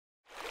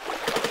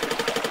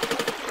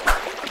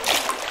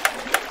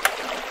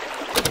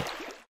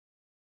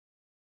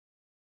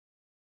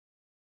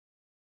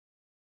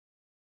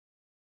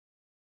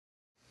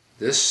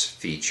This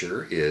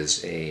feature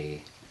is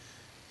a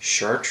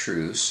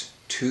chartreuse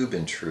tube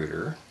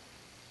intruder,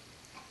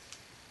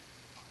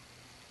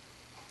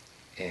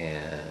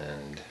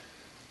 and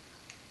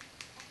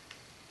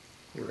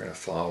we're going to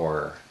follow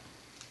our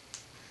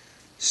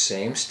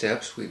same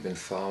steps we've been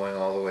following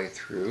all the way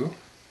through.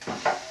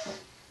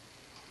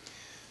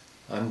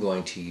 I'm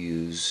going to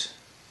use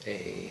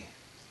a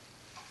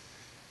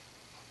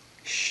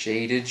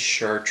shaded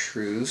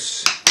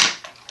chartreuse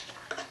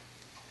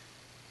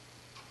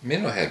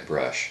minnow head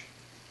brush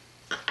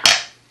to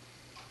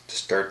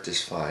start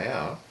this fly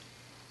out,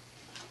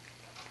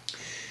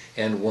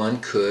 and one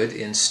could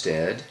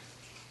instead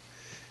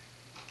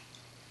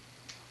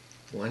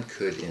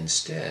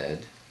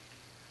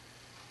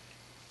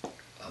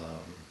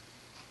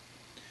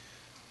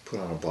put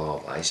on a ball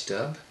of ice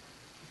dub.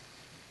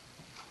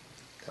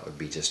 That would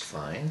be just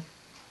fine.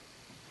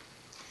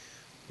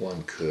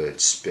 One could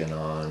spin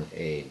on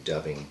a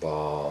dubbing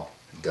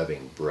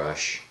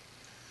brush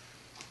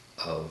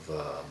of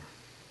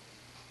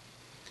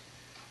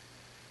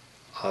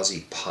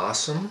Aussie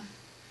possum.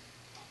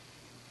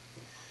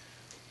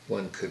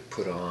 One could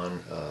put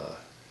on a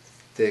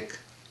thick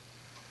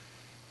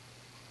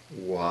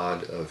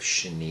wad of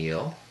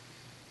chenille.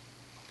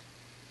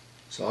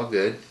 It's all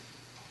good.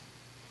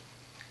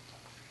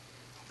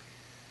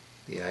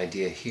 The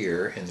idea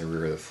here in the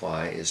rear of the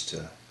fly is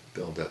to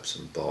build up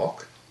some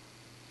bulk.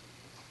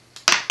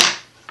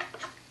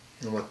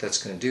 And what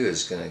that's going to do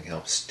is going to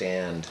help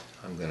stand.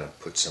 I'm going to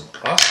put some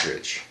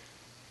ostrich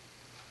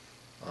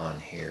on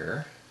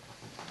here.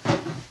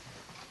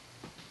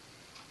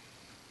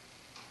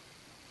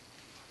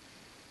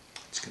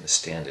 It's going to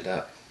stand it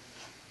up.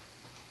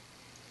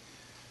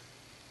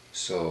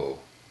 So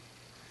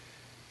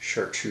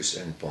chartreuse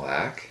and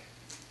black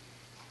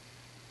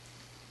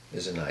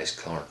is a nice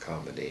color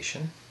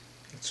combination.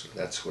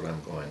 That's what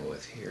I'm going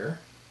with here.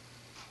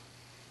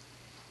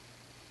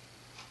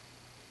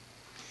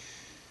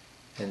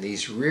 And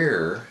these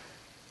rear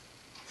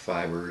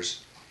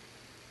fibers,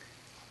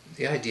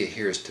 the idea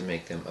here is to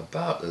make them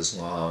about as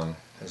long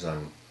as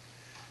I'm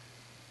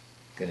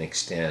going to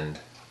extend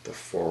the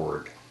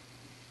forward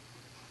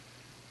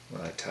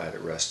when I tie the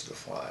rest of the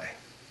fly.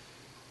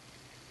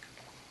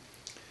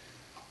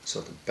 So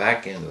the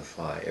back end of the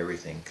fly,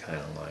 everything kind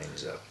of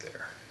lines up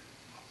there.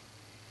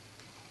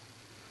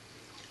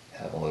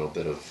 Have a little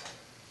bit of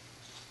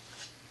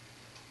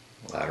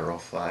lateral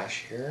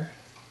flash here.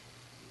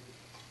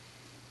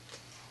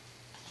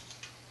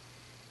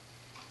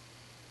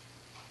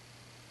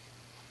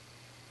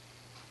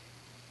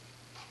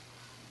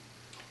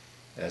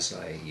 As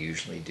I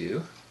usually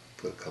do,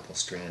 put a couple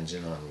strands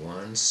in on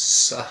one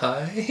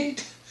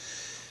side.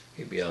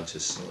 Maybe I'll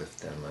just lift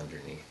them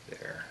underneath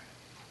there.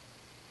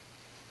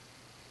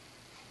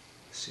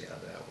 See how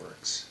that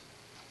works.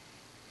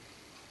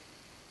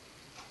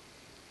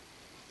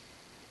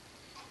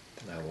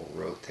 Then I will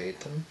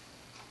rotate them.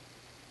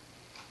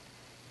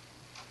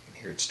 And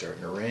here it's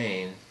starting to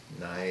rain.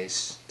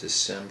 Nice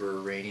December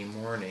rainy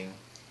morning.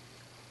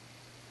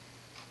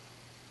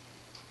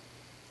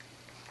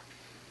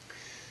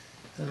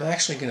 I'm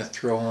actually going to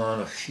throw on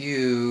a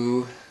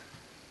few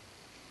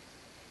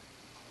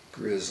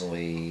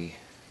grizzly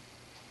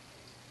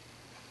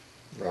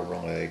rubber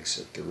legs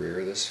at the rear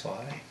of this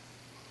fly.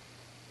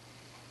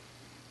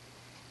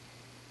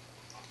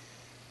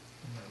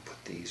 I'm going to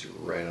put these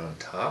right on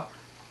top.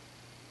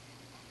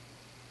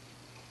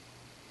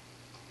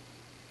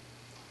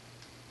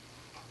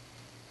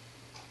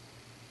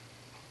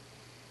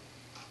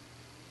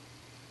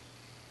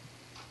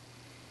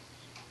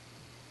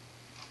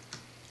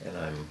 And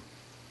I'm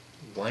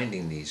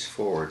winding these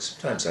forward.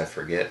 Sometimes I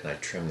forget and I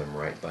trim them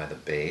right by the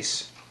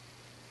base,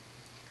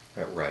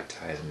 right where I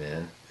tie them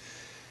in.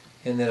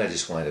 And then I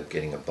just wind up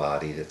getting a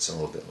body that's a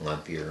little bit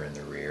lumpier in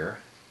the rear.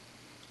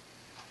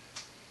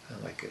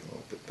 I like it a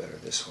little bit better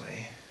this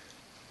way.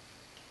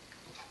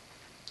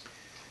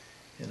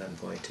 And I'm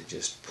going to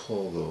just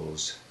pull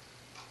those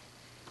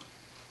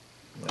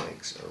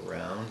legs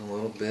around a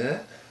little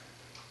bit.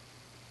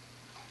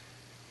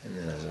 And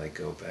then as I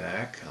go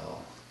back,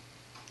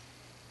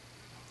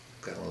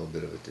 got a little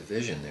bit of a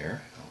division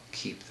there.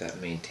 I'll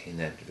maintain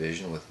that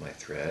division with my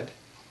thread.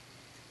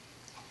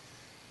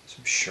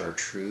 Some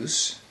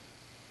chartreuse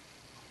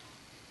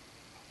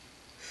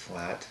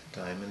flat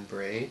diamond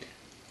braid,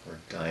 or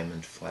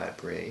diamond flat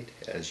braid,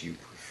 as you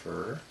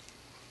prefer.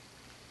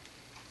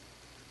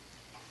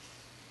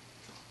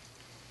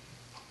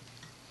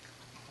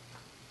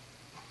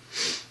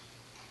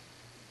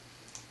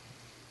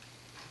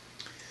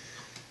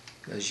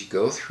 As you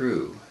go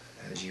through,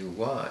 as you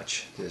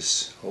watch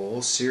this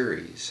whole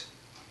series,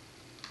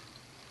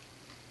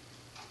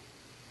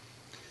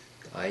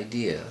 the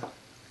idea,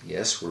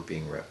 yes, we're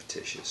being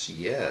repetitious.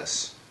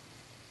 Yes,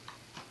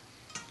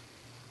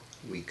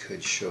 we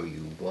could show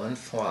you one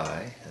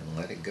fly and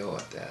let it go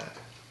at that.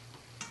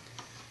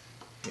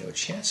 You know,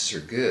 chances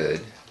are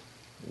good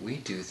we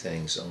do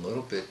things a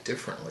little bit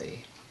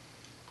differently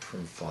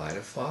from fly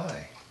to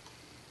fly.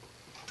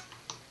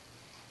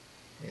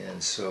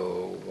 And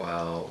so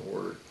while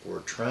we're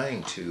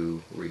trying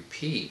to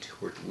repeat,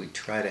 we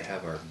try to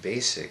have our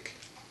basic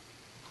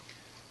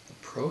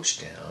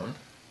approach down,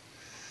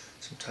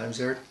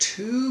 sometimes our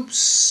tube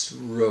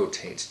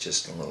rotates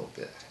just a little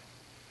bit.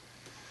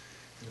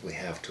 And we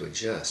have to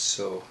adjust.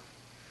 So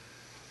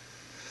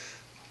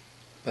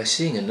by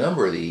seeing a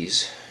number of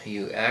these,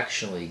 you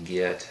actually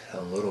get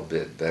a little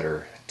bit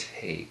better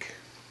take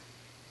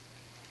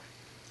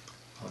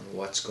on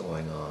what's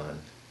going on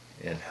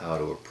and how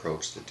to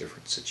approach the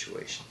different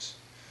situations.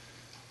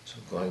 So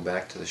going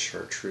back to the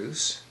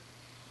chartreuse,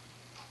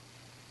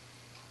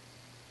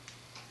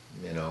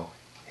 minnow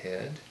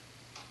head,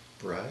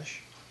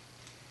 brush,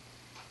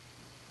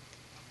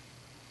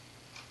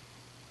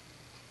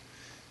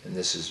 and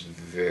this is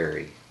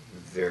very,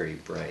 very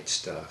bright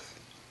stuff.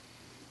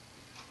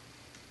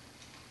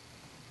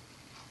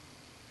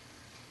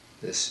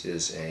 This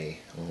is a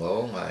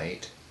low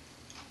light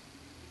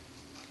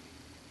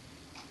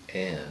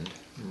and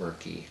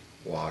murky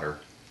water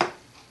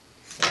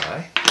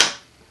fly,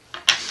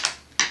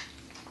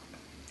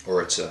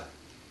 or it's a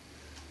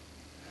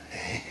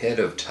head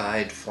of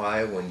tide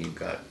fly when you've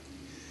got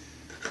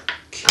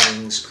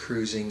kings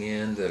cruising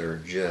in that are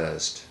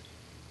just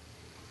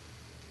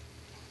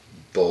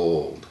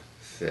bold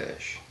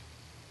fish,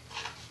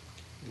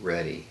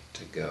 ready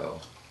to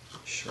go.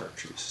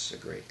 Chartreuse is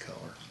a great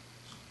color.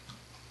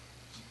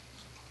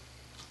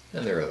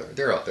 And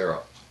they're out there,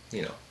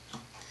 you know.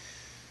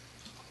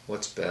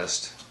 What's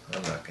best?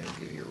 I'm not going to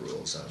give you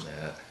rules on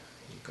that.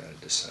 You've got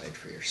to decide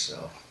for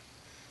yourself.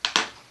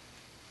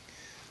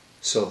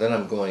 So then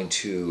I'm going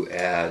to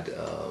add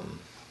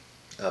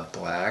a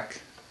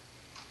black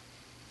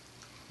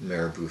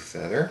marabou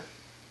feather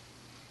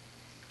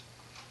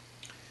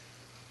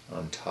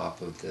on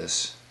top of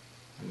this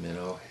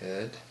minnow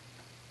head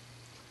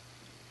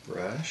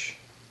brush.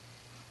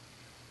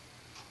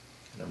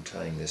 And I'm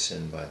tying this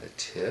in by the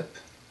tip.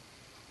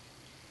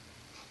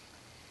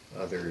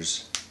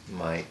 Others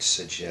might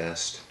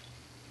suggest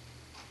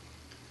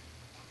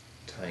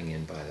tying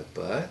in by the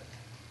butt.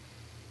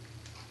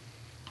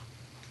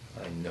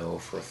 I know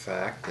for a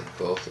fact that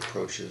both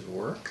approaches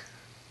work.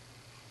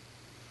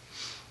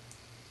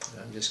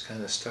 I'm just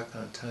kind of stuck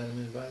on tying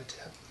them in by the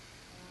tip.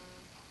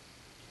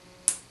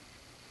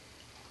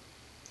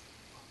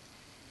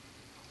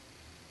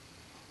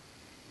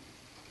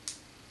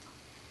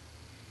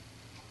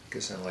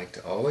 Because I like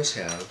to always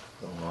have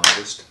the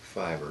longest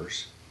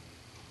fibers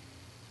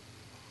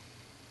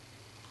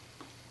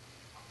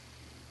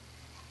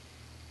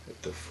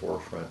at the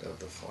forefront of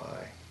the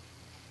fly.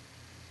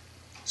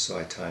 So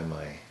I tie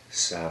my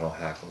saddle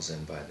hackles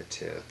in by the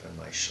tip, and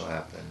my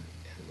schlappen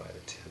in by the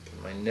tip,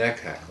 and my neck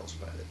hackles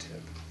by the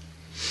tip.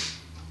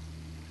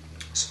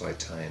 So I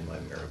tie in my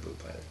marabou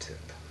by the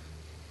tip.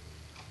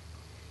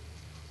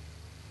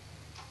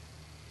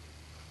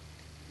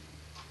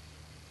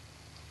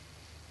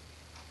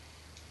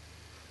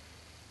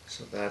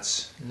 So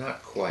that's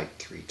not quite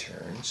 3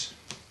 turns.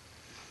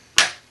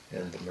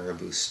 And the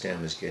marabou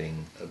stem is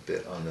getting a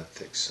bit on the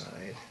thick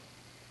side.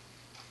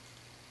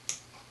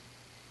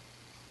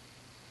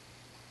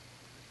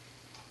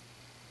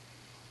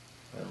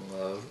 I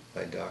love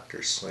my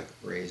Dr. Slick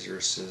razor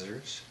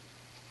scissors.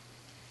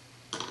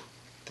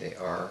 They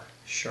are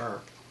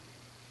sharp,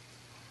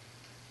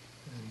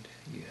 and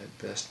you had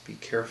best be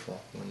careful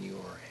when you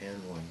are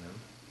handling them.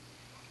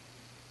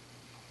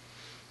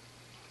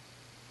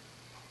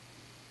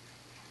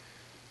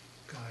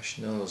 Gosh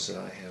knows that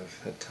I have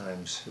at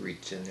times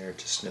reached in there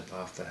to snip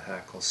off the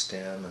hackle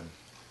stem and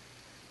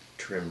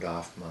trimmed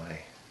off my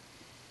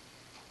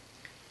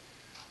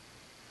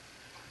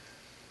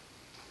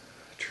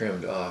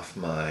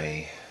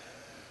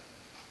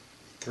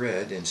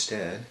thread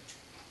instead.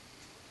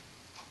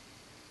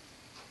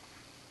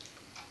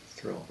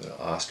 Throw a bit of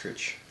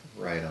ostrich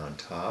right on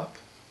top.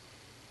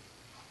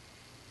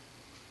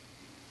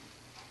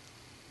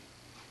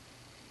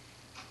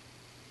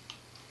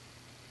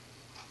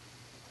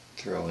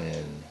 Throw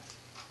in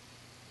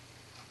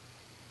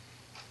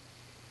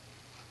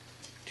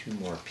 2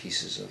 more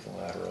pieces of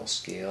lateral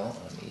scale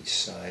on each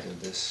side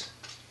of this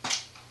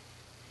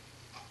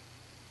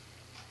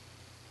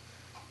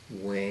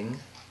wing,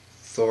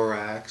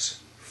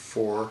 thorax,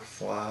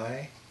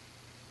 forefly,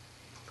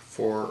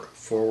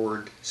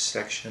 forward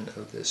section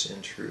of this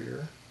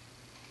intruder.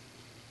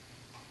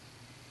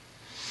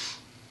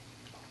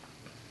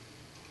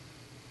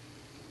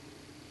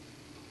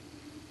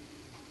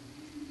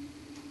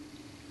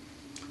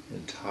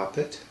 And top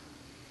it.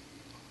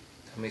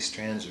 How many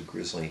strands of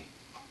grizzly?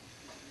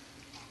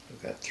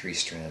 I've got 3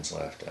 strands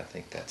left. I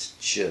think that's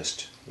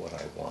just what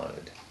I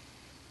wanted.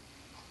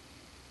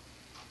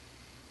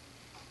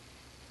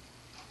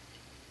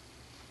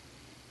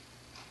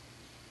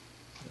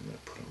 I'm going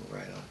to put them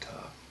right on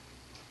top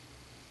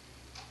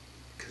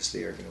because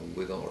they are going to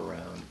wiggle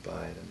around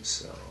by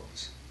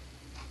themselves.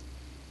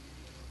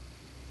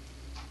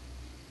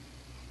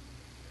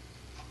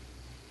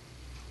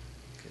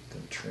 Get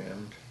them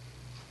trimmed.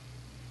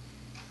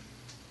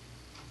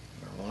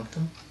 I want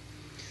them.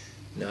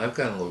 Now I've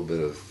got a little bit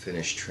of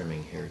finish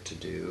trimming here to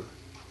do.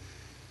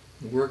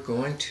 We're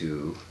going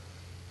to,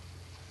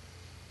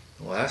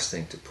 the last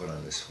thing to put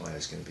on this fly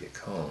is going to be a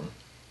cone.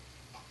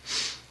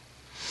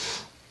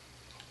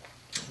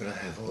 I'm going to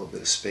have a little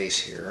bit of space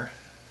here,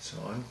 so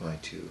I'm going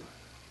to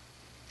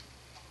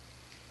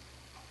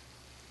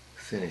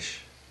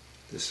finish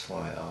this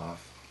fly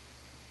off.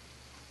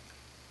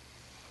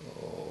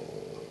 Oh,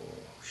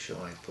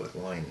 shall I put,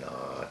 why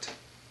not?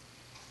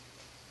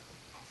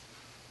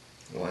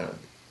 Why not?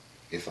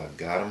 If I've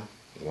got them,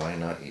 why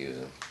not use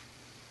them?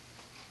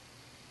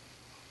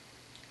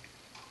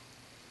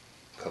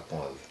 A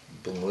couple of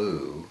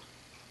blue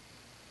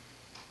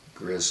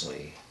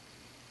Grizzly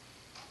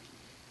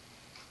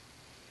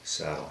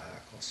saddle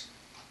hackles.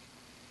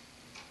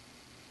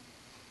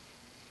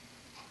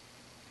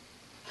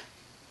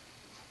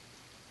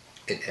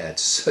 It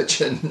adds such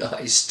a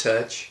nice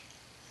touch.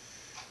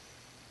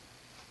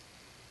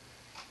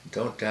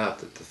 Don't doubt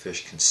that the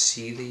fish can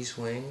see these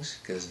wings,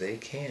 because they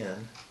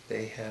can.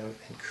 They have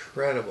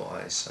incredible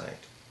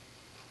eyesight.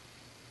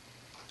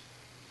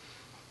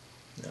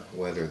 Now,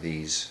 whether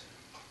these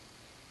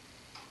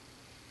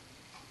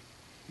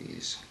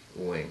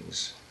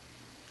wings,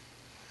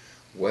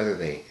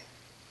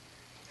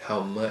 how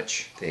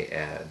much they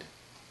add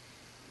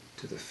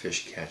to the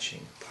fish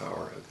catching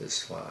power of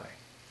this fly,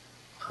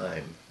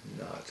 I'm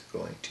not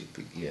going to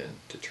begin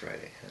to try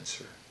to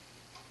answer.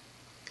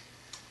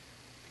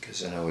 Because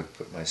then I would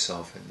put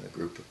myself in the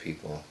group of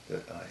people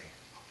that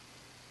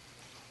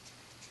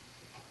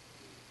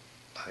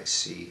I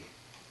see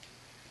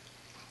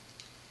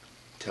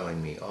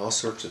telling me all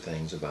sorts of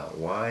things about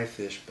why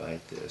fish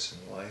bite this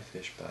and why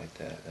fish bite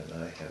that, and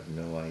I have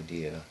no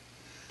idea.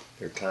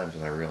 There are times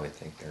when I really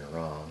think they're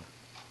wrong,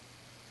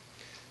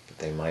 but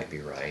they might be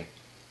right.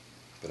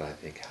 But I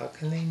think, how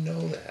can they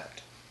know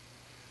that?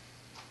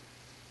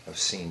 I've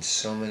seen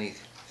so many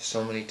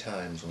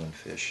times when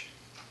fish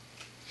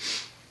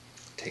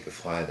take a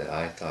fly that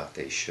I thought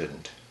they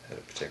shouldn't at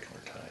a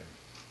particular time.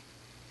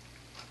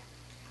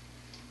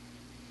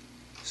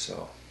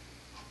 So,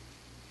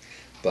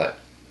 but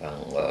I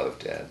love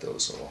to add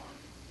those little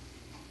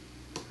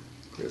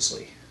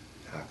Grizzly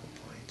hackle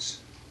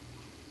points.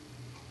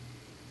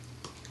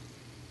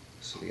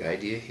 So the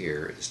idea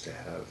here is to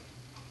have,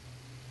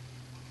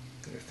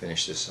 I'm going to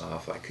finish this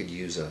off. I could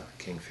use a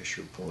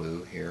Kingfisher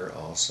blue here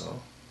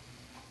also.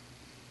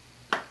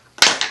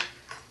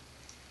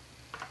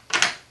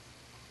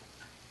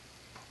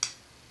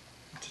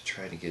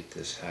 Try to get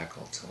this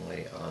hackle to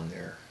lay on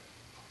there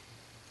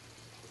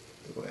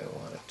the way I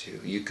want it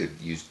to. You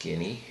could use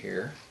Guinea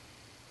here.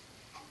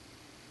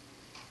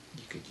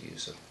 You could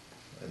use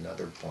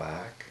another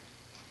black.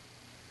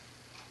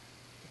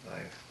 I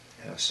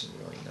have some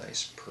really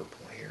nice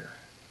purple here.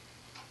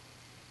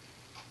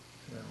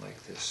 And I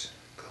like this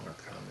color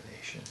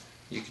combination.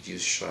 You could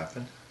use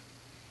Schleppen.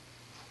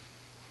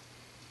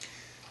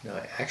 Now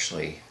I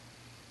actually,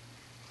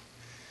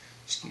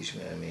 excuse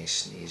me, I may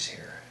sneeze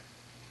here.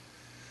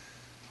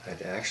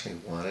 I'd actually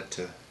wanted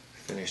to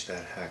finish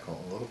that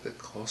hackle a little bit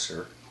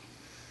closer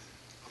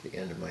to the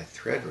end of my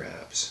thread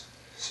wraps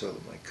so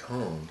that my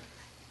cone,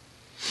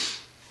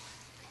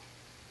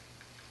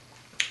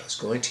 I was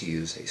going to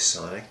use a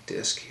sonic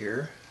disc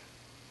here,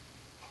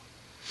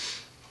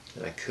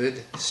 and I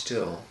could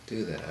still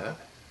do that.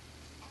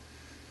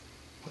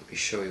 Let me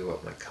show you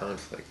what my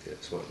conflict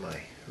is, what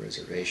my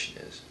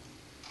reservation is.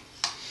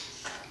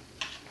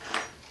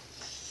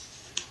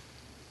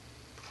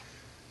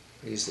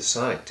 Use the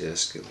sonic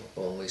disc, it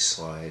will only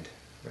slide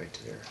right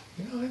to there.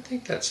 You know, I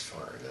think that's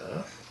far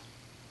enough.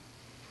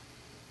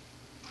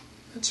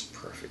 That's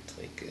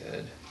perfectly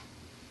good.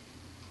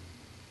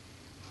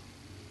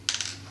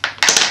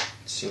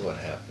 Let's see what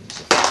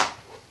happens if I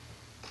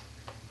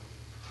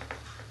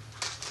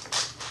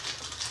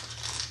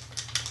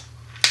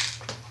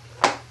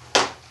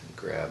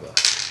grab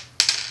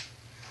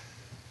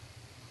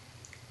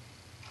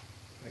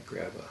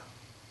a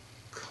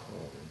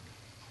cone.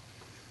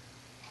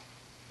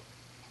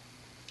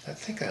 I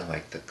think I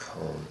like the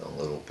cone a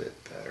little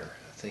bit better.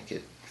 I think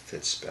it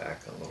fits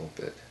back a little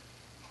bit.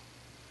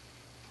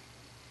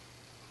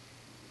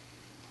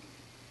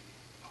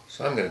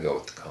 So I'm going to go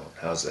with the cone.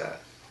 How's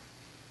that?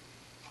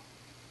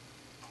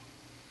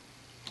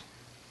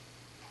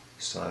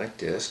 Sonic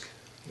disc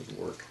would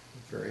work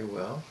very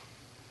well.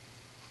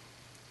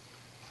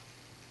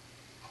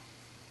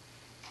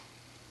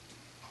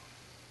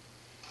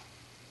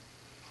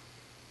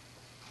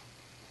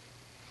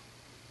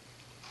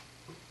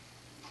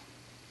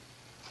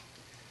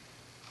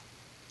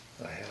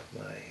 I have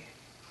my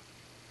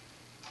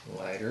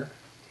lighter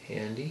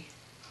handy.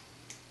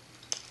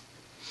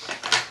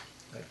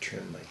 I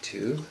trim my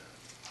tube.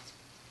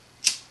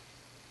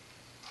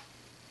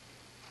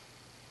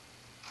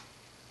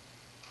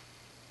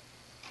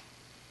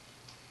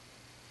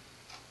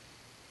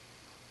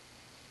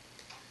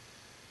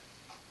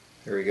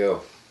 There we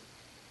go.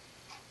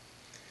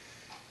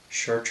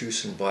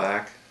 Chartreuse and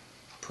black,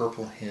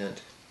 purple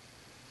hint,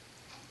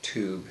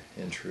 tube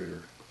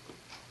intruder.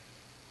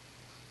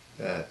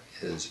 That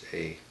is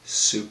a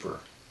super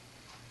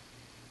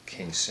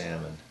king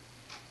salmon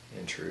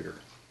intruder.